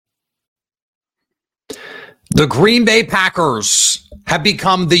The Green Bay Packers have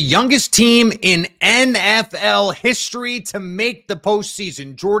become the youngest team in NFL history to make the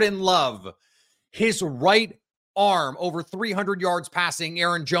postseason. Jordan Love, his right arm, over 300 yards passing.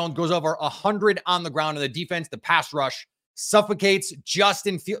 Aaron Jones goes over 100 on the ground in the defense. The pass rush suffocates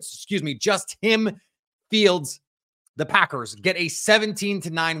Justin Fields. The Packers get a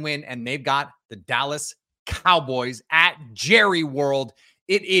 17-9 win, and they've got the Dallas Cowboys at Jerry World.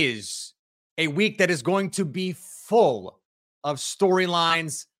 It is a week that is going to be full of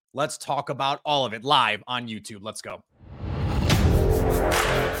storylines. Let's talk about all of it live on YouTube. Let's go.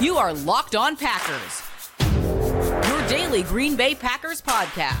 You are Locked On Packers, your daily Green Bay Packers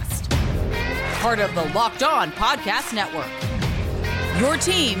podcast. Part of the Locked On Podcast Network, your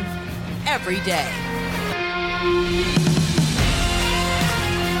team every day.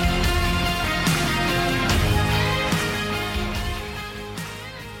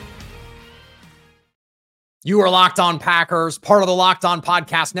 You are Locked On Packers, part of the Locked On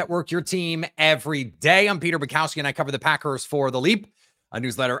Podcast Network, your team every day. I'm Peter Bukowski, and I cover the Packers for The Leap, a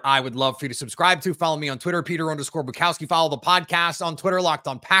newsletter I would love for you to subscribe to. Follow me on Twitter, Peter_Bukowski. Follow the podcast on Twitter, Locked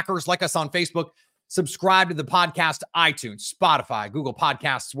On Packers. Like us on Facebook. Subscribe to the podcast, iTunes, Spotify, Google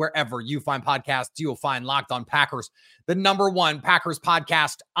Podcasts, wherever you find podcasts, you'll find Locked On Packers, the #1 Packers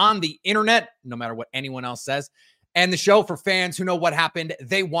podcast on the internet, no matter what anyone else says. And the show for fans who know what happened.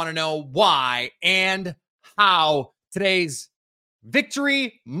 They want to know why and how. Today's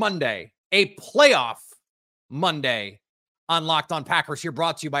Victory Monday, a playoff Monday on Locked On Packers, here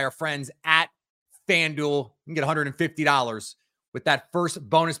brought to you by our friends at FanDuel. You can get $150 with that first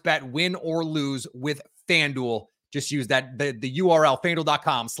bonus bet, win or lose with FanDuel. Just use that the URL,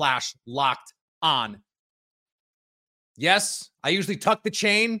 FanDuel.com/locked on. Yes, I usually tuck the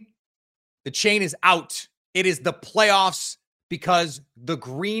chain. The chain is out. It is the playoffs because the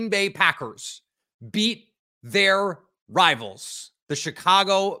Green Bay Packers beat their rivals, the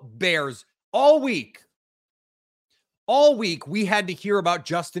Chicago Bears. All week, we had to hear about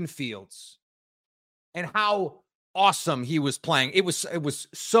Justin Fields and how awesome he was playing. It was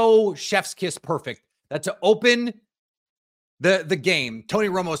so chef's kiss perfect that to open the game, Tony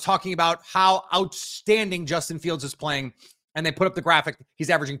Romo was talking about how outstanding Justin Fields is playing, and they put up the graphic. He's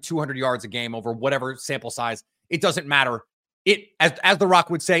averaging 200 yards a game over whatever sample size. It doesn't matter. As The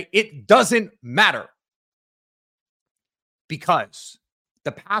Rock would say, it doesn't matter. Because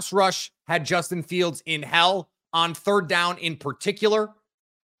the pass rush had Justin Fields in hell on third down in particular.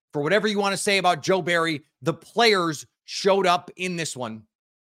 For whatever you want to say about Joe Barry, the players showed up in this one.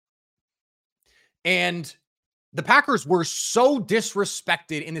 And the Packers were so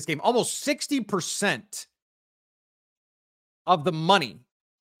disrespected in this game. Almost 60% of the money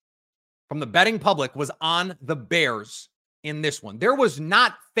from the betting public was on the Bears in this one. There was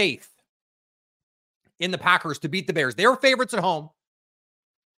not faith in the Packers to beat the Bears. They were favorites at home,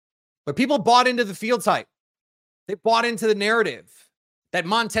 but people bought into the Fields hype. They bought into the narrative that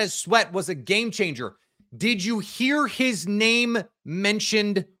Montez Sweat was a game changer. Did you hear his name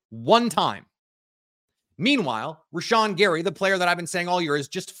mentioned one time? Meanwhile, Rashawn Gary, the player that I've been saying all year is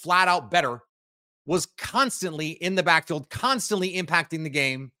just flat out better, was constantly in the backfield, constantly impacting the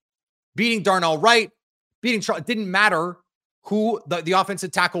game, beating Darnell Wright, beating Charles. It didn't matter who the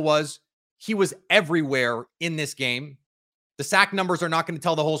offensive tackle was. He was everywhere in this game. The sack numbers are not going to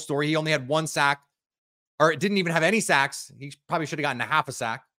tell the whole story. He only had one sack, or didn't even have any sacks. He probably should have gotten a half a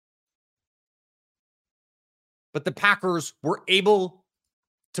sack. But the Packers were able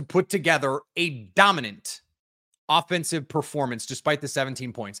to put together a dominant offensive performance despite the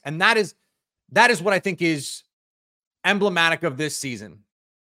 17 points. And that is what I think is emblematic of this season.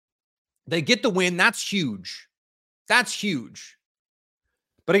 They get the win. That's huge. That's huge.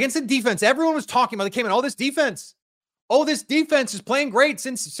 But against the defense, everyone was talking about, they came in, this defense is playing great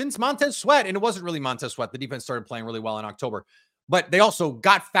since Montez Sweat. And it wasn't really Montez Sweat. The defense started playing really well in October. But they also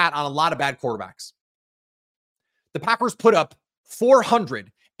got fat on a lot of bad quarterbacks. The Packers put up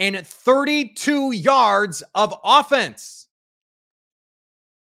 432 yards of offense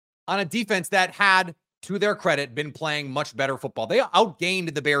on a defense that had, to their credit, been playing much better football. They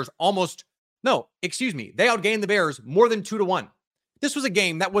outgained the Bears they outgained the Bears more than 2-1. This was a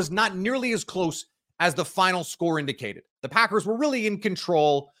game that was not nearly as close as the final score indicated. The Packers were really in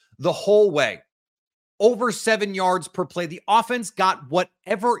control the whole way. Over 7 yards per play. The offense got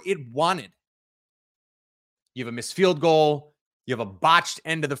whatever it wanted. You have a missed field goal. You have a botched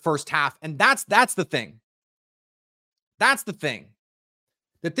end of the first half. And that's the thing. That's the thing.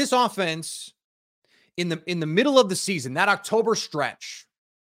 That this offense, in the middle of the season, that October stretch,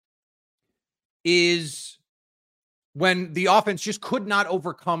 is when the offense just could not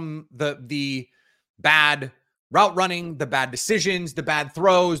overcome the bad route running, the bad decisions, the bad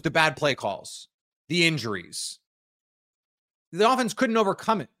throws, the bad play calls, the injuries. The offense couldn't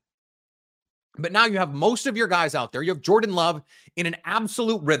overcome it. But now you have most of your guys out there. You have Jordan Love in an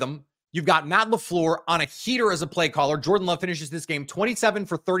absolute rhythm. You've got Matt LaFleur on a heater as a play caller. Jordan Love finishes this game 27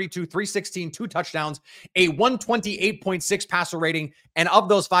 for 32, 316, 2 touchdowns, a 128.6 passer rating. And of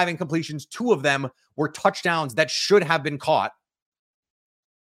those 5 incompletions, 2 of them were touchdowns that should have been caught.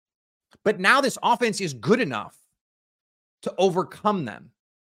 But now this offense is good enough to overcome them.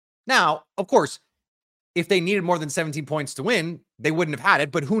 Now, of course, if they needed more than 17 points to win, they wouldn't have had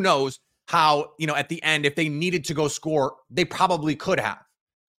it. But who knows how, at the end, if they needed to go score, they probably could have.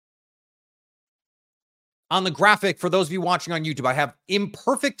 On the graphic, for those of you watching on YouTube, I have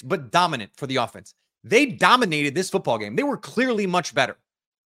imperfect but dominant for the offense. They dominated this football game. They were clearly much better.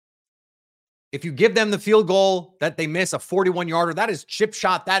 If you give them the field goal that they miss, a 41-yarder, that is chip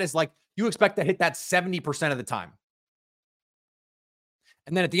shot. That is like, you expect to hit that 70% of the time.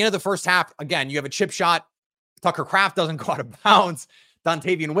 And then at the end of the first half, again, you have a chip shot. Tucker Kraft doesn't go out of bounds.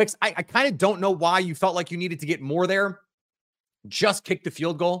 Dontavian Wicks. I kind of don't know why you felt like you needed to get more there. Just kick the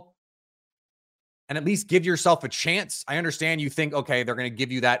field goal and at least give yourself a chance. I understand you think, okay, they're going to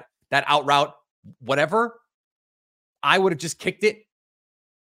give you that out route, whatever. I would have just kicked it.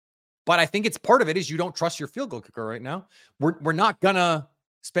 But I think it's part of it is you don't trust your field goal kicker right now. We're not going to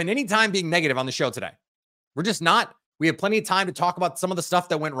spend any time being negative on the show today. We're just not. We have plenty of time to talk about some of the stuff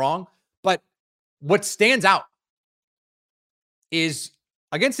that went wrong. But what stands out is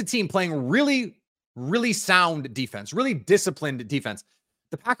against a team playing really, really sound defense, really disciplined defense,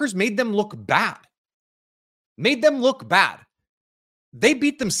 the Packers made them look bad. Made them look bad. They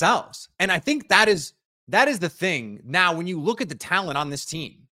beat themselves. And I think that is the thing. Now, when you look at the talent on this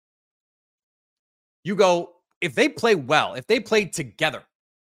team, you go, if they play well, if they play together,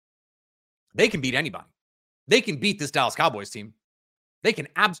 they can beat anybody. They can beat this Dallas Cowboys team. They can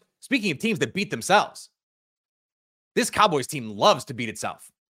speaking of teams that beat themselves, this Cowboys team loves to beat itself.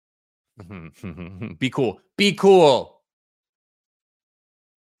 Be cool. Be cool.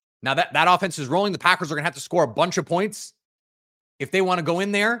 Now that offense is rolling, the Packers are going to have to score a bunch of points if they want to go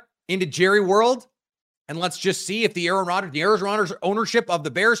in there into Jerry World. And let's just see if the Aaron Rodgers ownership of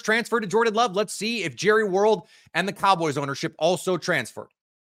the Bears transferred to Jordan Love. Let's see if Jerry World and the Cowboys ownership also transferred.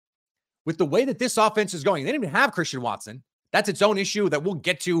 With the way that this offense is going, they didn't even have Christian Watson. That's its own issue that we'll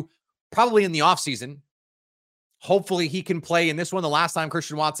get to probably in the offseason. Hopefully he can play in this one. The last time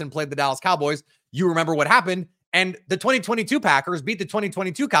Christian Watson played the Dallas Cowboys, you remember what happened. And the 2022 Packers beat the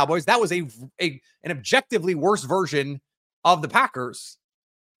 2022 Cowboys. That was an objectively worse version of the Packers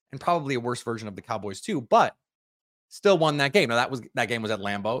and probably a worse version of the Cowboys too, but still won that game. Now that game was at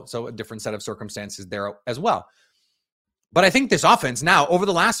Lambeau, so a different set of circumstances there as well. But I think this offense now over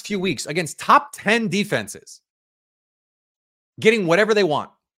the last few weeks against top 10 defenses, getting whatever they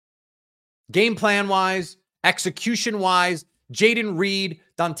want, game plan wise, execution wise, Jaden Reed,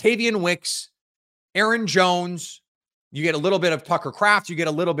 Dontavian Wicks, Aaron Jones, you get a little bit of Tucker Kraft, you get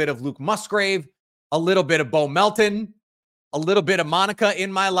a little bit of Luke Musgrave, a little bit of Bo Melton, a little bit of Monica in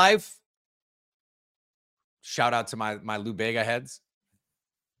my life. Shout out to my Lou Bega heads.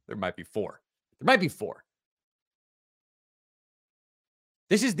 There might be 4.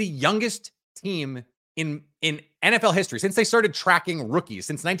 This is the youngest team in NFL history since they started tracking rookies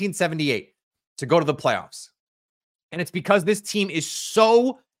since 1978 to go to the playoffs. And it's because this team is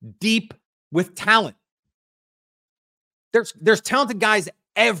so deep with talent. There's talented guys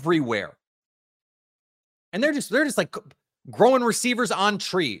everywhere. And they're just like growing receivers on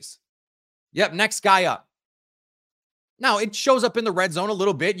trees. Yep, next guy up. Now, it shows up in the red zone a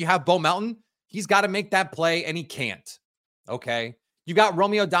little bit. You have Bo Melton. He's got to make that play, and he can't. Okay? You got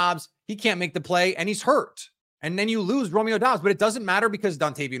Romeo Doubs. He can't make the play, and he's hurt. And then you lose Romeo Doubs. But it doesn't matter because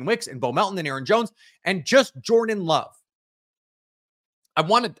Dontavian Wicks and Bo Melton and Aaron Jones and just Jordan Love. I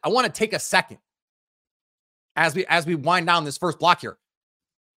want to take a second as we wind down this first block here.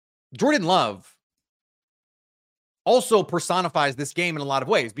 Jordan Love also personifies this game in a lot of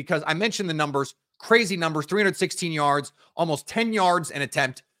ways because I mentioned the numbers, crazy numbers, 316 yards, almost 10 yards an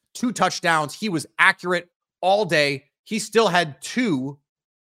attempt, 2 touchdowns. He was accurate all day. He still had 2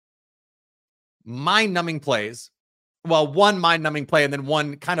 mind-numbing plays. Well, 1 mind-numbing play and then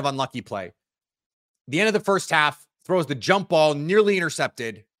 1 kind of unlucky play. The end of the first half, throws the jump ball, nearly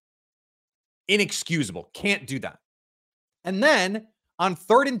intercepted. Inexcusable. Can't do that. And then on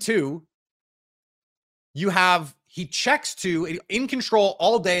 3rd and 2, he checks to, in control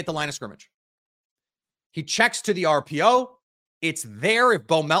all day at the line of scrimmage. He checks to the RPO. It's there if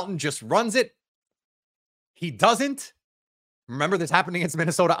Bo Melton just runs it. He doesn't. Remember this happened against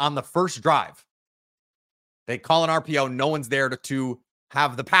Minnesota on the first drive. They call an RPO. No one's there to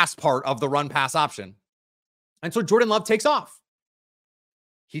have the pass part of the run pass option. And so Jordan Love takes off.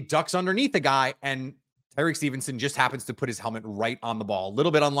 He ducks underneath the guy, and Tyrique Stevenson just happens to put his helmet right on the ball. A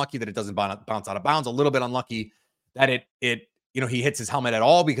little bit unlucky that it doesn't bounce out of bounds. A little bit unlucky that he hits his helmet at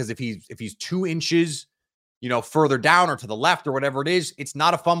all, because if he's 2 inches, further down or to the left or whatever it is, it's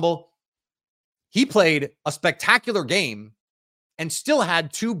not a fumble. He played a spectacular game and still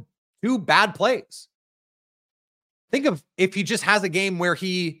had two bad plays. Think of if he just has a game where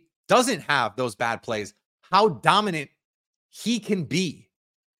he doesn't have those bad plays, how dominant he can be.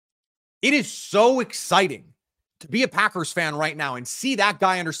 It is so exciting to be a Packers fan right now and see that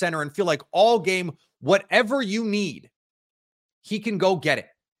guy under center and feel like all game, whatever you need, he can go get it.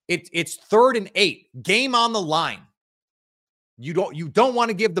 It's 3rd and 8, game on the line. You don't want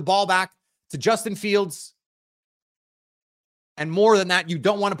to give the ball back to Justin Fields. And more than that, you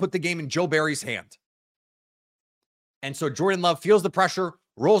don't want to put the game in Joe Barry's hand. And so Jordan Love feels the pressure,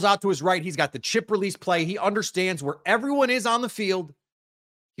 rolls out to his right. He's got the chip release play. He understands where everyone is on the field.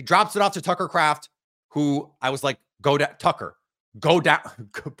 He drops it off to Tucker Kraft, who I was like, go down, Tucker, go down.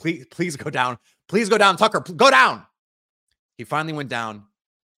 Please go down. Please go down, Tucker, go down. He finally went down,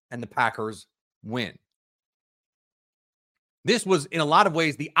 and the Packers win. This was, in a lot of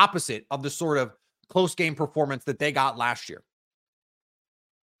ways, the opposite of the sort of close game performance that they got last year.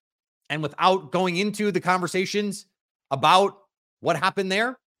 And without going into the conversations about what happened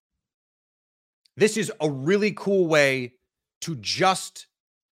there, this is a really cool way to just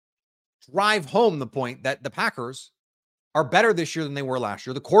drive home the point that the Packers are better this year than they were last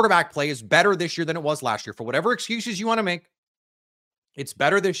year. The quarterback play is better this year than it was last year. For whatever excuses you want to make, it's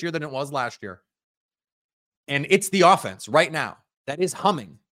better this year than it was last year. And it's the offense right now that is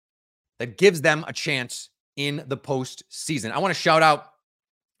humming, that gives them a chance in the postseason. I want to shout out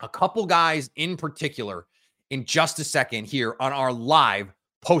a couple guys in particular in just a second here on our live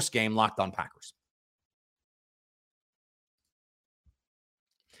post-game Locked On Packers.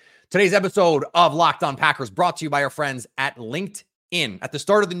 Today's episode of Locked On Packers brought to you by our friends at LinkedIn. At the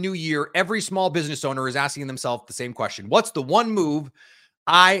start of the new year, every small business owner is asking themselves the same question. What's the one move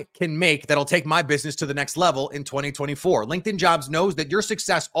I can make that'll take my business to the next level in 2024? LinkedIn Jobs knows that your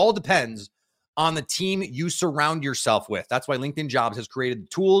success all depends on the team you surround yourself with. That's why LinkedIn Jobs has created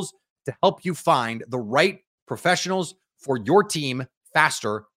tools to help you find the right professionals for your team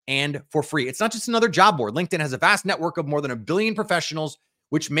faster and for free. It's not just another job board. LinkedIn has a vast network of more than 1 billion professionals,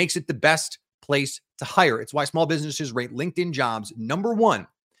 which makes it the best place to hire. It's why small businesses rate LinkedIn Jobs #1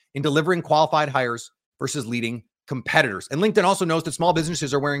 in delivering qualified hires versus leading competitors. And LinkedIn also knows that small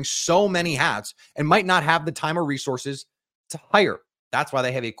businesses are wearing so many hats and might not have the time or resources to hire. That's why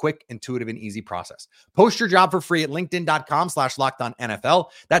they have a quick, intuitive, and easy process. Post your job for free at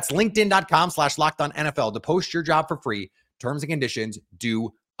linkedin.com/LockedOnNFL. That's linkedin.com/LockedOnNFL to post your job for free. Terms and conditions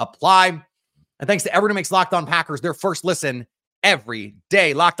do apply. And thanks to everyone who makes Locked On Packers their first listen every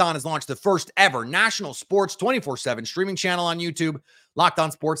day. Locked On has launched the first ever national sports 24/7 streaming channel on YouTube. Locked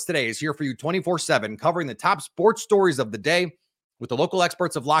On Sports Today is here for you 24/7, covering the top sports stories of the day with the local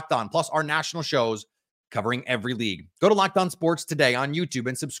experts of Locked On, plus our national shows covering every league. Go to Locked On Sports Today on YouTube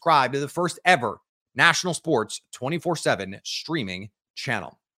and subscribe to the first ever national sports 24/7 streaming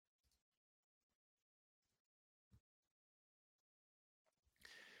channel.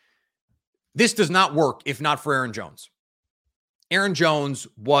 This does not work if not for Aaron Jones. Aaron Jones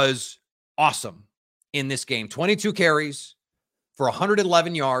was awesome in this game. 22 carries for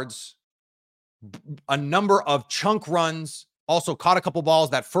 111 yards, a number of chunk runs, also caught a couple balls.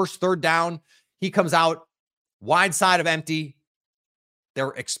 That first 3rd down, he comes out wide side of empty.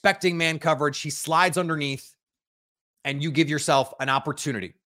 They're expecting man coverage. He slides underneath, and you give yourself an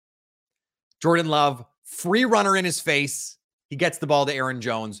opportunity. Jordan Love, free runner in his face. He gets the ball to Aaron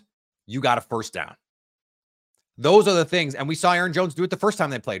Jones. You got a first down. Those are the things. And we saw Aaron Jones do it the first time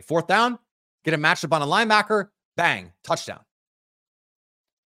they played. 4th down, get him matched up on a linebacker, bang, touchdown.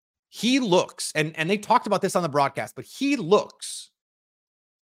 He looks, and they talked about this on the broadcast, but he looks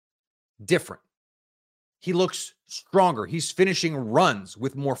different. He looks stronger. He's finishing runs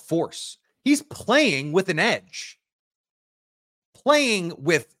with more force. He's playing with an edge, playing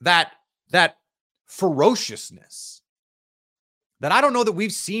with that ferociousness that I don't know that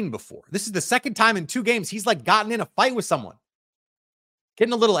we've seen before. This is the second time in 2 games he's like gotten in a fight with someone,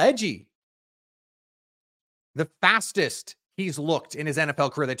 getting a little edgy. The fastest he's looked in his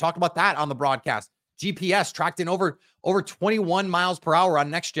NFL career. They talked about that on the broadcast. GPS tracked in over 21 miles per hour on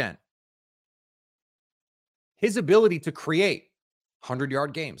Next Gen. His ability to create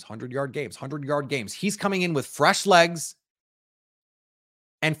 100-yard games, 100-yard games, 100-yard games. He's coming in with fresh legs.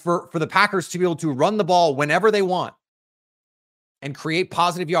 And for the Packers to be able to run the ball whenever they want and create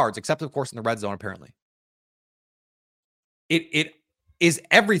positive yards, except of course in the red zone, apparently. It is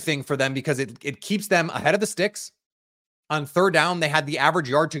everything for them because it keeps them ahead of the sticks. On third down, they had the average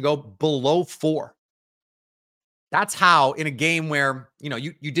yard to go below 4. That's how, in a game where,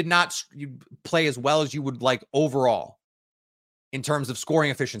 you did not play as well as you would like overall in terms of scoring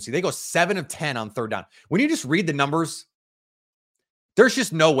efficiency. They go 7 of 10 on third down. When you just read the numbers, there's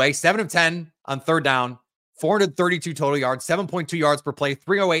just no way. 7 of 10 on third down, 432 total yards, 7.2 yards per play,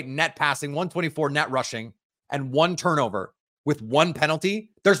 308 net passing, 124 net rushing, and 1 turnover with 1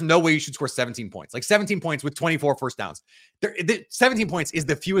 penalty. There's no way you should score 17 points. Like 17 points with 24 first downs. 17 points is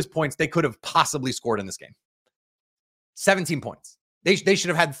the fewest points they could have possibly scored in this game. 17 points. They should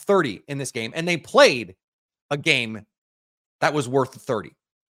have had 30 in this game, and they played a game that was worth 30.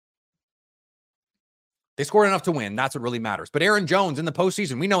 They scored enough to win. That's what really matters. But Aaron Jones in the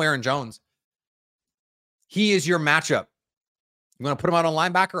postseason, we know Aaron Jones. He is your matchup. You want to put him out on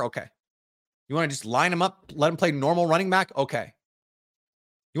linebacker? Okay. You want to just line him up, let him play normal running back? Okay.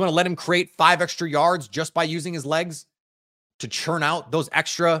 You want to let him create 5 extra yards just by using his legs to churn out those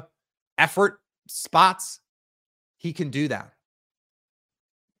extra effort spots? He can do that.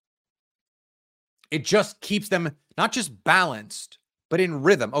 It just keeps them not just balanced, but in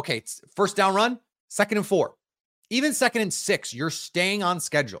rhythm. Okay, it's first down run, 2nd and 4. Even 2nd and 6, you're staying on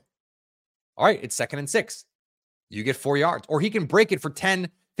schedule. All right, it's 2nd and 6. You get 4 yards. Or he can break it for 10,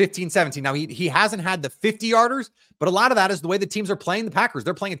 15, 17. Now, he hasn't had the 50-yarders, but a lot of that is the way the teams are playing the Packers.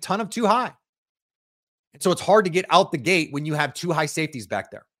 They're playing a ton of too high. And so it's hard to get out the gate when you have 2 high safeties back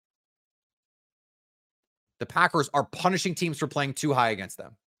there. The Packers are punishing teams for playing too high against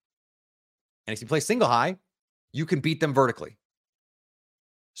them. And if you play single high, you can beat them vertically.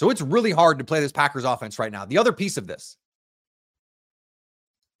 So it's really hard to play this Packers offense right now. The other piece of this,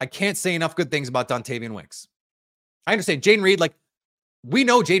 I can't say enough good things about Dontavian Wicks. I understand Jayden Reed, we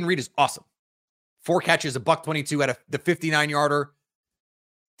know Jayden Reed is awesome. 4 catches, $122 at the 59-yarder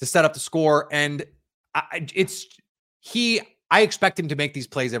to set up the score. And I expect him to make these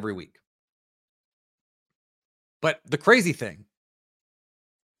plays every week. But the crazy thing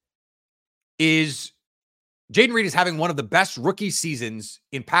is Jayden Reed is having one of the best rookie seasons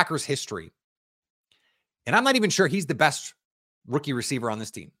in Packers history. And I'm not even sure he's the best rookie receiver on this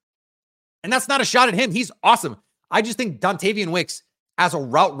team. And that's not a shot at him. He's awesome. I just think Dontavian Wicks as a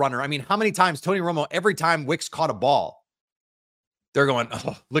route runner. I mean, how many times Tony Romo, every time Wicks caught a ball, they're going,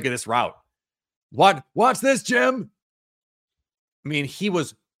 oh, look at this route. Watch this, Jim. I mean, he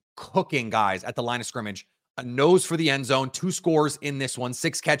was cooking guys at the line of scrimmage. A nose for the end zone, 2 scores in this one,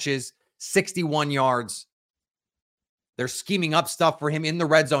 6 catches, 61 yards. They're scheming up stuff for him in the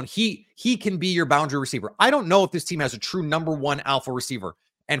red zone. He can be your boundary receiver. I don't know if this team has a true number 1 alpha receiver.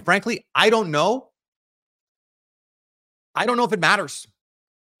 And frankly, I don't know if it matters.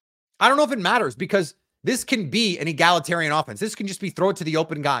 I don't know if it matters because this can be an egalitarian offense. This can just be throw it to the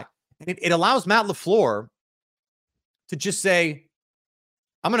open guy. And it allows Matt LaFleur to just say,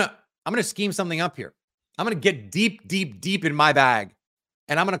 I'm going to scheme something up here. I'm going to get deep in my bag,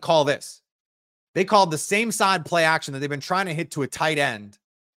 and I'm going to call this. They called the same side play action that they've been trying to hit to a tight end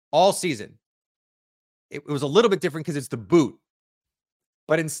all season. It was a little bit different because it's the boot.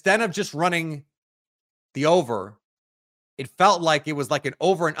 But instead of just running the over, it felt like it was like an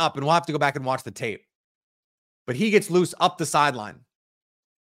over and up, and we'll have to go back and watch the tape. But he gets loose up the sideline.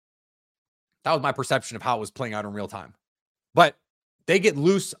 That was my perception of how it was playing out in real time. But they get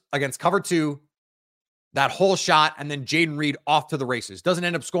loose against cover 2, that whole shot, and then Jayden Reed off to the races. Doesn't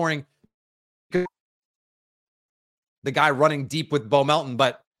end up scoring. The guy running deep with Bo Melton,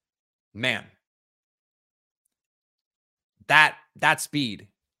 but man, that speed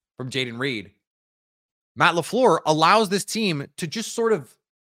from Jayden Reed, Matt LaFleur allows this team to just sort of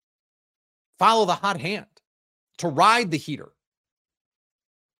follow the hot hand, to ride the heater.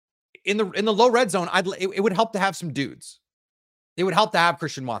 In the low red zone, it would help to have some dudes. It would help to have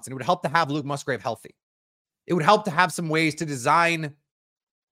Christian Watson. It would help to have Luke Musgrave healthy. It would help to have some ways to design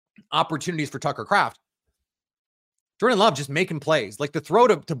opportunities for Tucker Kraft. Jordan Love just making plays. Like the throw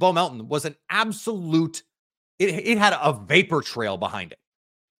to Bo Melton was an absolute, it had a vapor trail behind it.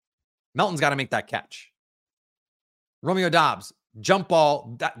 Melton's got to make that catch. Romeo Doubs, jump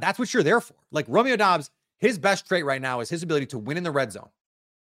ball. That's what you're there for. Like Romeo Doubs, his best trait right now is his ability to win in the red zone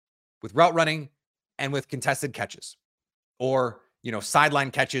with route running and with contested catches or, sideline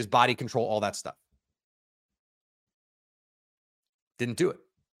catches, body control, all that stuff. Didn't do it.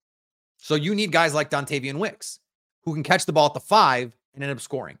 So you need guys like Dontavian Wicks who can catch the ball at the 5 and end up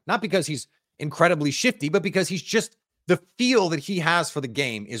scoring. Not because he's incredibly shifty, but because he's just The feel that he has for the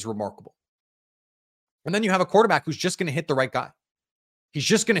game is remarkable. And then you have a quarterback who's just going to hit the right guy. He's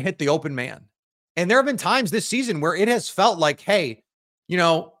just going to hit the open man. And there have been times this season where it has felt like, hey,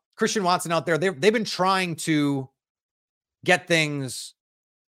 Christian Watson out there, they've been trying to get things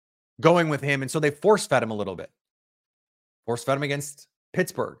going with him. And so they force fed him a little bit. Force fed him against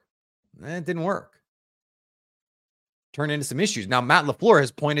Pittsburgh. It didn't work. Turned into some issues. Now, Matt LaFleur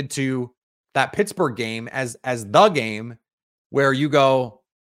has pointed to that Pittsburgh game as the game where you go,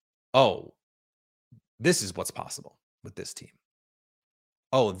 oh, this is what's possible with this team.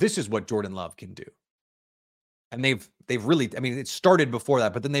 Oh, this is what Jordan Love can do. And they've really, it started before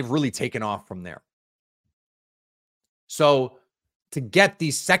that, but then they've really taken off from there. So to get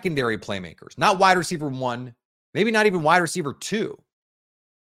these secondary playmakers, not wide receiver 1, maybe not even wide receiver 2,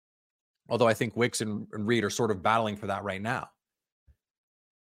 although I think Wicks and Reed are sort of battling for that right now.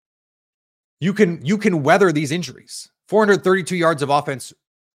 You can weather these injuries. 432 yards of offense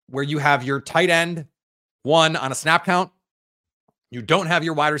where you have your tight end 1 on a snap count. You don't have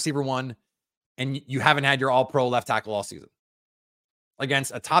your wide receiver 1, and you haven't had your all-pro left tackle all season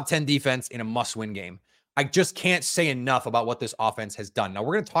against a top 10 defense in a must-win game. I just can't say enough about what this offense has done. Now,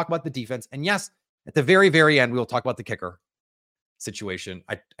 we're going to talk about the defense. And yes, at the very, very end, we will talk about the kicker situation.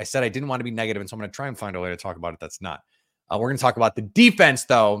 I said I didn't want to be negative, and so I'm going to try and find a way to talk about it that's not. We're going to talk about the defense,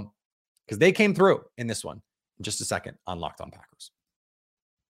 though, because they came through in this one in just a second on Locked On Packers.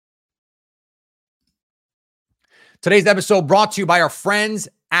 Today's episode brought to you by our friends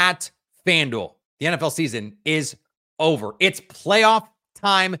at FanDuel. The NFL season is over. It's playoff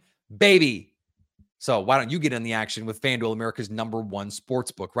time, baby. So why don't you get in the action with FanDuel, America's #1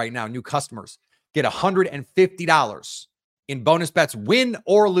 sportsbook right now? New customers get $150 in bonus bets, win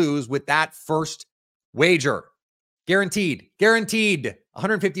or lose with that first wager. Guaranteed.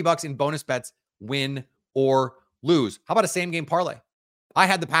 $150 in bonus bets, win or lose. How about a same game parlay? I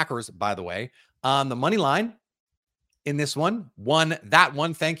had the Packers, by the way, on the money line in this one. Won that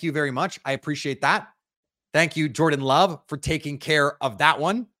one. Thank you very much. I appreciate that. Thank you, Jordan Love, for taking care of that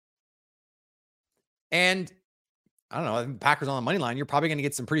one. And I don't know, I think Packers on the money line, you're probably going to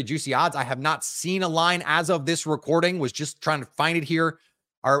get some pretty juicy odds. I have not seen a line as of this recording, was just trying to find it here.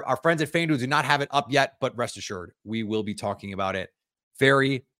 Our friends at FanDuel do not have it up yet, but rest assured, we will be talking about it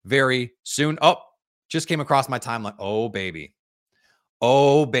very, very soon. Oh, just came across my timeline. Oh, baby.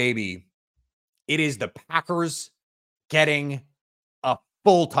 It is the Packers getting a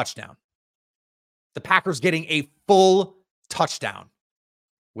full touchdown. The Packers getting a full touchdown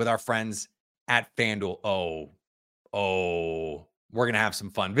with our friends at FanDuel. Oh, we're going to have some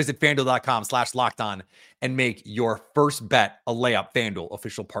fun. Visit FanDuel.com/lockedon and make your first bet a layup. FanDuel,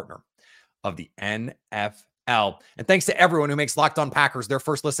 official partner of the NFL. And thanks to everyone who makes Locked On Packers their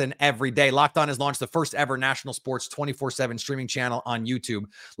first listen every day. Locked On has launched the first ever national sports 24/7 streaming channel on YouTube.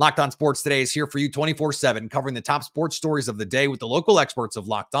 Locked On Sports Today is here for you 24/7, covering the top sports stories of the day with the local experts of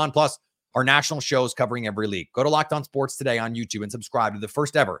Locked On, plus our national shows covering every league. Go to Locked On Sports Today on YouTube and subscribe to the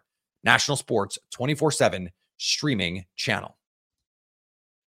first ever national sports 24/7 streaming channel.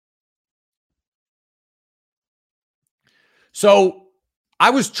 So I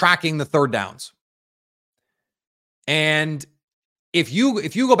was tracking the third downs. And if you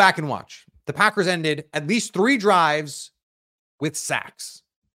go back and watch, the Packers ended at least 3 drives with sacks.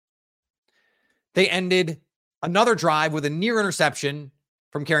 They ended another drive with a near interception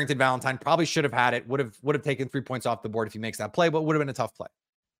from Carrington Valentine. Probably should have had it. Would have taken 3 points off the board if he makes that play, but would have been a tough play.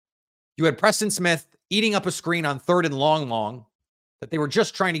 You had Preston Smith eating up a screen on 3rd and long that they were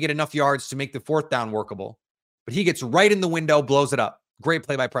just trying to get enough yards to make the 4th down workable. But he gets right in the window, blows it up. Great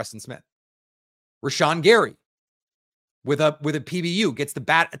play by Preston Smith. Rashawn Gary with a PBU gets the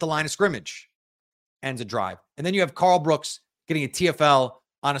bat at the line of scrimmage, ends a drive. And then you have Carl Brooks getting a TFL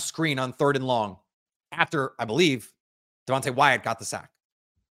on a screen on 3rd and long after, I believe, Devontae Wyatt got the sack.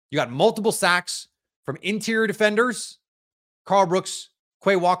 You got multiple sacks from interior defenders, Carl Brooks,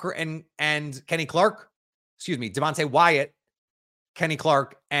 Quay Walker, and Kenny Clark. Excuse me, Devontae Wyatt, Kenny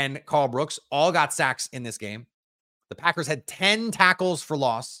Clark, and Carl Brooks all got sacks in this game. The Packers had 10 tackles for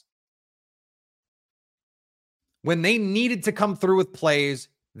loss. When they needed to come through with plays,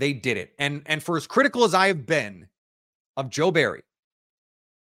 they did it. And for as critical as I have been of Joe Barry,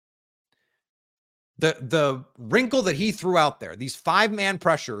 the wrinkle that he threw out there, these 5-man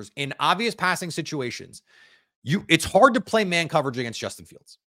pressures in obvious passing situations, it's hard to play man coverage against Justin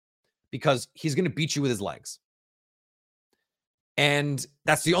Fields because he's going to beat you with his legs. And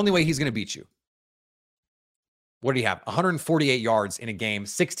that's the only way he's going to beat you. What do you have? 148 yards in a game,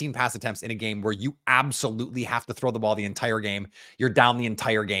 16 pass attempts in a game where you absolutely have to throw the ball the entire game. You're down the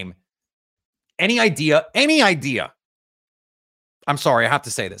entire game. Any idea I'm sorry, I have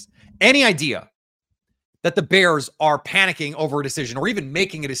to say this. Any idea that the Bears are panicking over a decision or even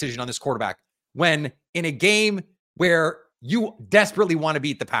making a decision on this quarterback when in a game where you desperately want to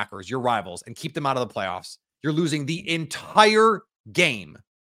beat the Packers, your rivals, and keep them out of the playoffs, you're losing the entire game,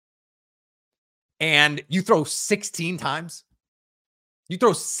 and you throw 16 times? You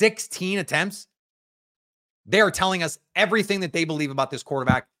throw 16 attempts? They are telling us everything that they believe about this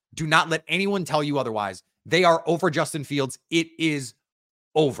quarterback. Do not let anyone tell you otherwise. They are over Justin Fields. It is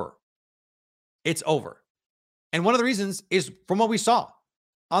over. It's over. And one of the reasons is from what we saw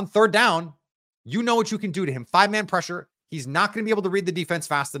on third down, you know what you can do to him. 5-man pressure. He's not going to be able to read the defense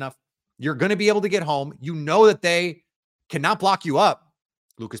fast enough. You're going to be able to get home. You know that they cannot block you up.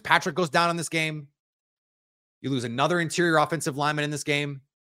 Lucas Patrick goes down in this game. You lose another interior offensive lineman in this game.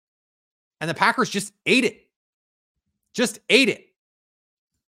 And the Packers just ate it. Just ate it.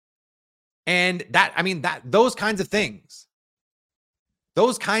 And those kinds of things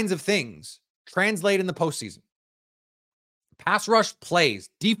translate in the postseason. Pass rush plays,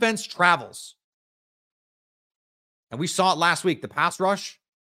 defense travels. And we saw it last week. The pass rush,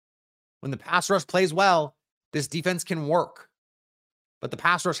 when the pass rush plays well, this defense can work. But the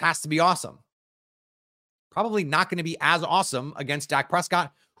pass rush has to be awesome. Probably not going to be as awesome against Dak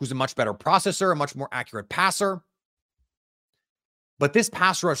Prescott, who's a much better processor, a much more accurate passer. But this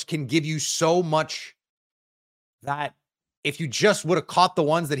pass rush can give you so much that if you just would have caught the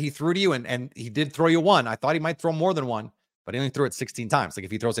ones that he threw to you, and he did throw you one. I thought he might throw more than one, but he only threw it 16 times. Like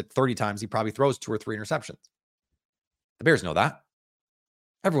if he throws it 30 times, he probably throws 2 or 3 interceptions. The Bears know that.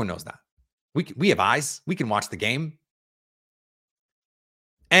 Everyone knows that. We have eyes. We can watch the game.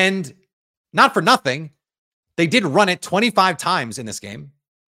 And not for nothing, they did run it 25 times in this game.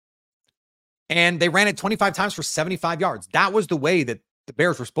 And they ran it 25 times for 75 yards. That was the way that the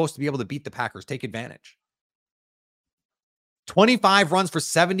Bears were supposed to be able to beat the Packers, take advantage. 25 runs for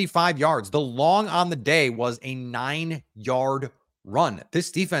 75 yards. The long on the day was a 9-yard run.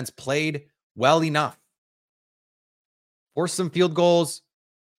 This defense played well enough. Forced some field goals.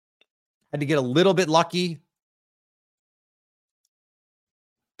 Had to get a little bit lucky.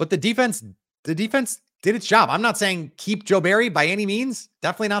 But the defense did its job. I'm not saying keep Joe Barry by any means.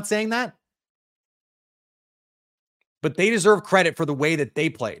 Definitely not saying that. But they deserve credit for the way that they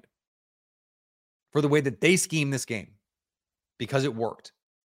played. For the way that they schemed this game. Because it worked.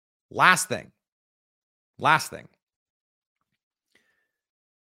 Last thing.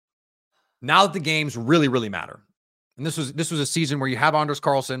 Now that the games really, really matter. And this was a season where you have Anders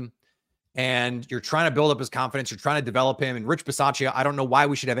Carlson and you're trying to build up his confidence. You're trying to develop him. And Rich Bisaccia, I don't know why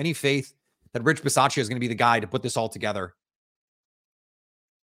we should have any faith that Rich Bisaccia is going to be the guy to put this all together.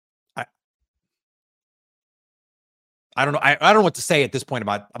 I don't know. I don't know what to say at this point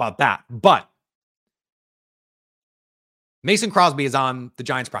about that. But Mason Crosby is on the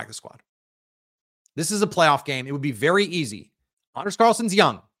Giants practice squad. This is a playoff game. It would be very easy. Anders Carlson's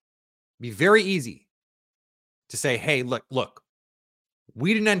young. It'd be very easy to say, hey, look,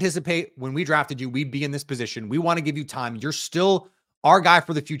 we didn't anticipate when we drafted you, we'd be in this position. We want to give you time. You're still our guy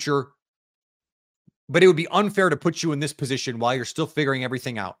for the future. But it would be unfair to put you in this position while you're still figuring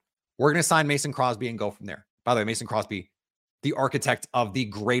everything out. We're going to sign Mason Crosby and go from there. By the way, Mason Crosby, the architect of the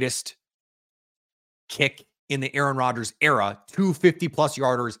greatest kick in the Aaron Rodgers era, 250-plus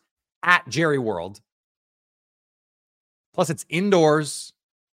yarders at Jerry World. Plus, it's indoors.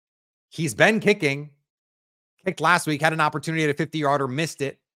 He's been kicking. Kicked last week, had an opportunity at a 50-yarder, missed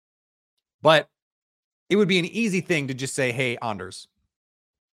it. But it would be an easy thing to just say, hey, Anders,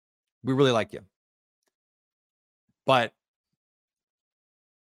 we really like you. But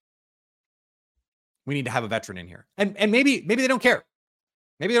we need to have a veteran in here. And maybe they don't care.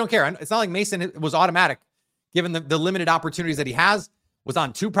 Maybe they don't care. It's not like Mason was automatic, given the limited opportunities that he has, was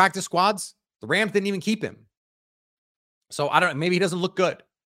on 2 practice squads. The Rams didn't even keep him. So I don't know. Maybe he doesn't look good.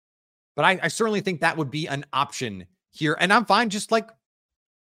 But I certainly think that would be an option here. And I'm fine just like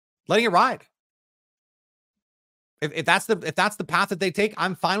letting it ride. If that's the path that they take,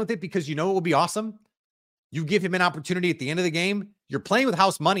 I'm fine with it because you know it will be awesome. You give him an opportunity at the end of the game. You're playing with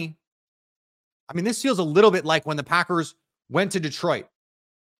house money. I mean, this feels a little bit like when the Packers went to Detroit.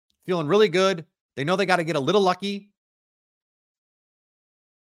 Feeling really good. They know they got to get a little lucky.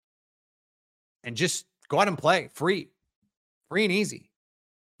 And just go out and play. Free and easy.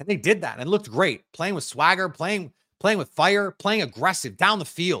 And they did that and looked great. Playing with swagger, playing with fire, playing aggressive down the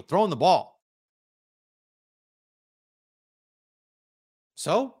field, throwing the ball.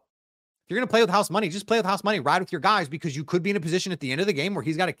 So, if you're going to play with house money, just play with house money. Ride with your guys because you could be in a position at the end of the game where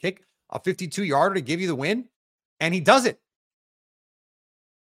he's got to kick a 52-yarder to give you the win. And he does it.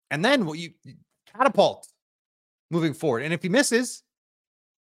 And then you catapult moving forward. And if he misses,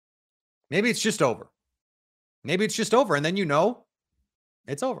 maybe it's just over. Maybe it's just over. And then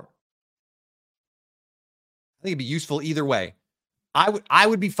it's over. I think it'd be useful either way. I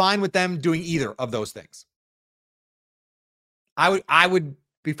would be fine with them doing either of those things. I would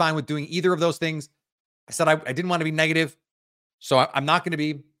be fine with doing either of those things. I said I didn't want to be negative, so I'm not going to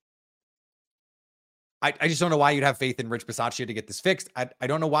be. I just don't know why you'd have faith in Rich Bisaccia to get this fixed. I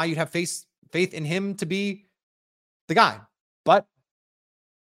don't know why you'd have faith in him to be the guy. But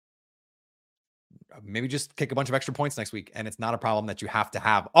maybe just kick a bunch of extra points next week, and it's not a problem that you have to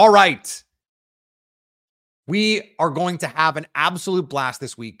have. All right. We are going to have an absolute blast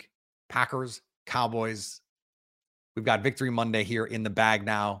this week. Packers, Cowboys. We've got Victory Monday here in the bag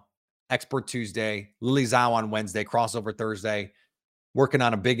now. Expert Tuesday, Lily Zhao on Wednesday, crossover Thursday. Working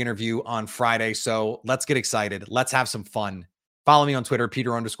on a big interview on Friday. So let's get excited. Let's have some fun. Follow me on Twitter,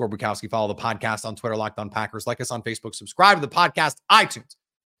 Peter_Bukowski. Follow the podcast on Twitter, Locked On Packers. Like us on Facebook. Subscribe to the podcast, iTunes,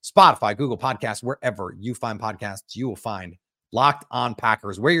 Spotify, Google Podcasts, wherever you find podcasts, you will find Locked On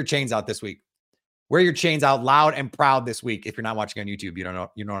Packers. Wear your chains out this week. Wear your chains out loud and proud this week. If you're not watching on YouTube, you know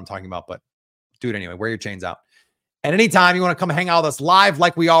what I'm talking about, but do it anyway. Wear your chains out. And anytime you want to come hang out with us live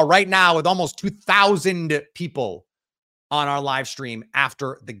like we are right now with almost 2,000 people on our live stream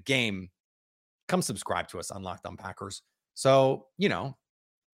after the game, come subscribe to us on Locked On Packers. So,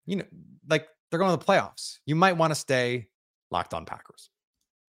 like they're going to the playoffs. You might want to stay Locked On Packers.